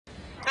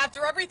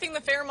After everything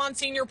the Fairmont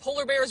Senior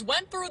Polar Bears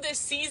went through this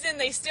season,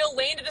 they still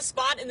landed a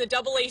spot in the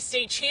AA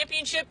State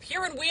Championship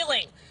here in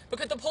Wheeling. But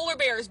could the Polar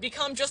Bears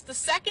become just the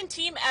second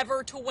team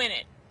ever to win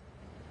it?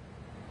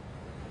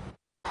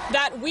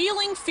 That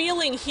Wheeling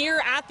feeling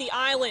here at the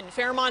Island.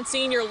 Fairmont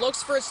Senior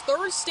looks for its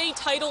third state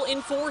title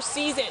in 4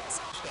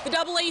 seasons. The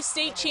AA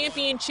State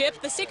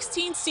Championship, the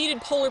 16th-seeded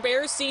Polar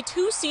Bears see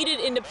 2-seeded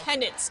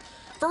Independence.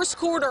 First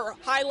quarter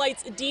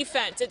highlights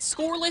defense. It's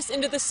scoreless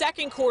into the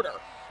second quarter.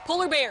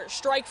 Polar Bears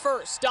strike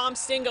first. Dom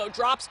Stingo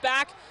drops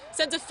back,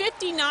 sends a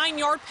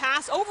 59-yard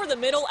pass over the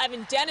middle.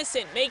 Evan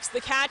Dennison makes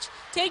the catch,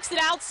 takes it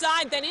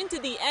outside, then into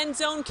the end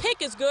zone.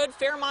 Kick is good.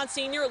 Fairmont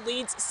Senior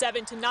leads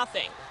 7-0.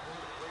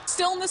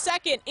 Still in the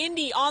second,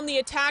 Indy on the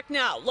attack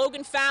now.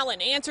 Logan Fallon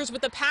answers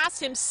with the pass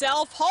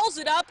himself, hauls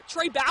it up.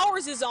 Trey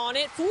Bowers is on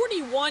it,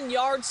 41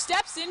 yards,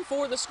 steps in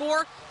for the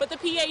score, but the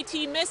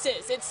PAT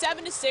misses. It's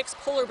 7-6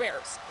 Polar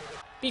Bears.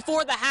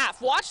 Before the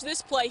half, watch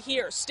this play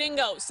here.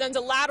 Stingo sends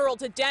a lateral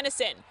to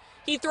Dennison.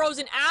 He throws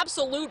an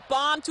absolute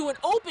bomb to an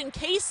open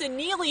Case and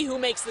Neely, who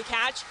makes the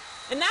catch.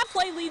 And that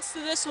play leads to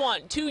this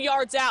one. 2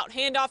 yards out,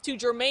 handoff to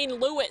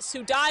Jermaine Lewis,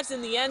 who dives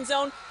in the end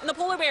zone. And the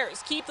Polar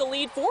Bears keep the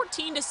lead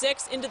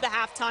 14-6 into the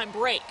halftime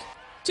break.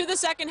 To the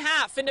second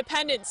half,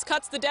 Independence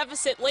cuts the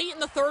deficit late in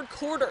the third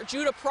quarter.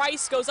 Judah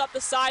Price goes up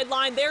the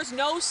sideline. There's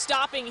no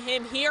stopping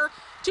him here.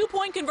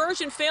 2-point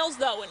conversion fails,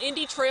 though, and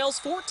Indy trails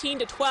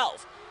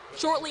 14-12.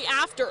 Shortly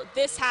after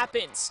this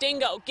happens,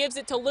 Stingo gives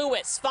it to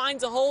Lewis,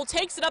 finds a hole,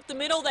 takes it up the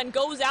middle, then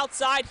goes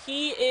outside.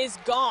 He is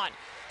gone.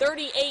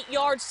 38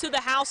 yards to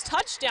the house,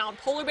 touchdown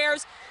Polar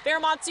Bears.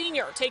 Fairmont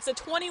Senior takes a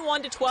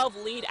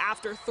 21-12 lead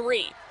after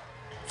 3.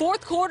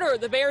 Fourth quarter,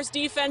 the Bears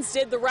defense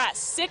did the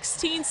rest.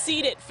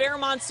 16th-seeded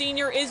Fairmont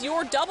Senior is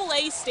your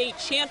AA state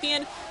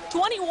champion.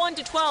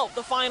 21-12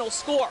 the final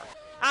score.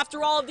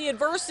 After all of the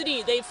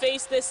adversity they've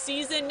faced this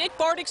season, Nick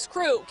Bardick's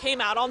crew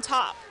came out on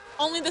top.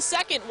 Only the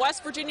second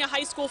West Virginia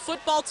high school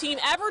football team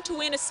ever to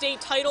win a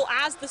state title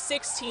as the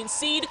 16th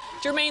seed.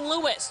 Jermaine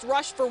Lewis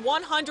rushed for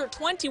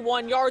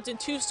 121 yards and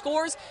 2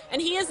 scores,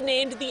 and he is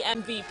named the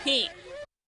MVP.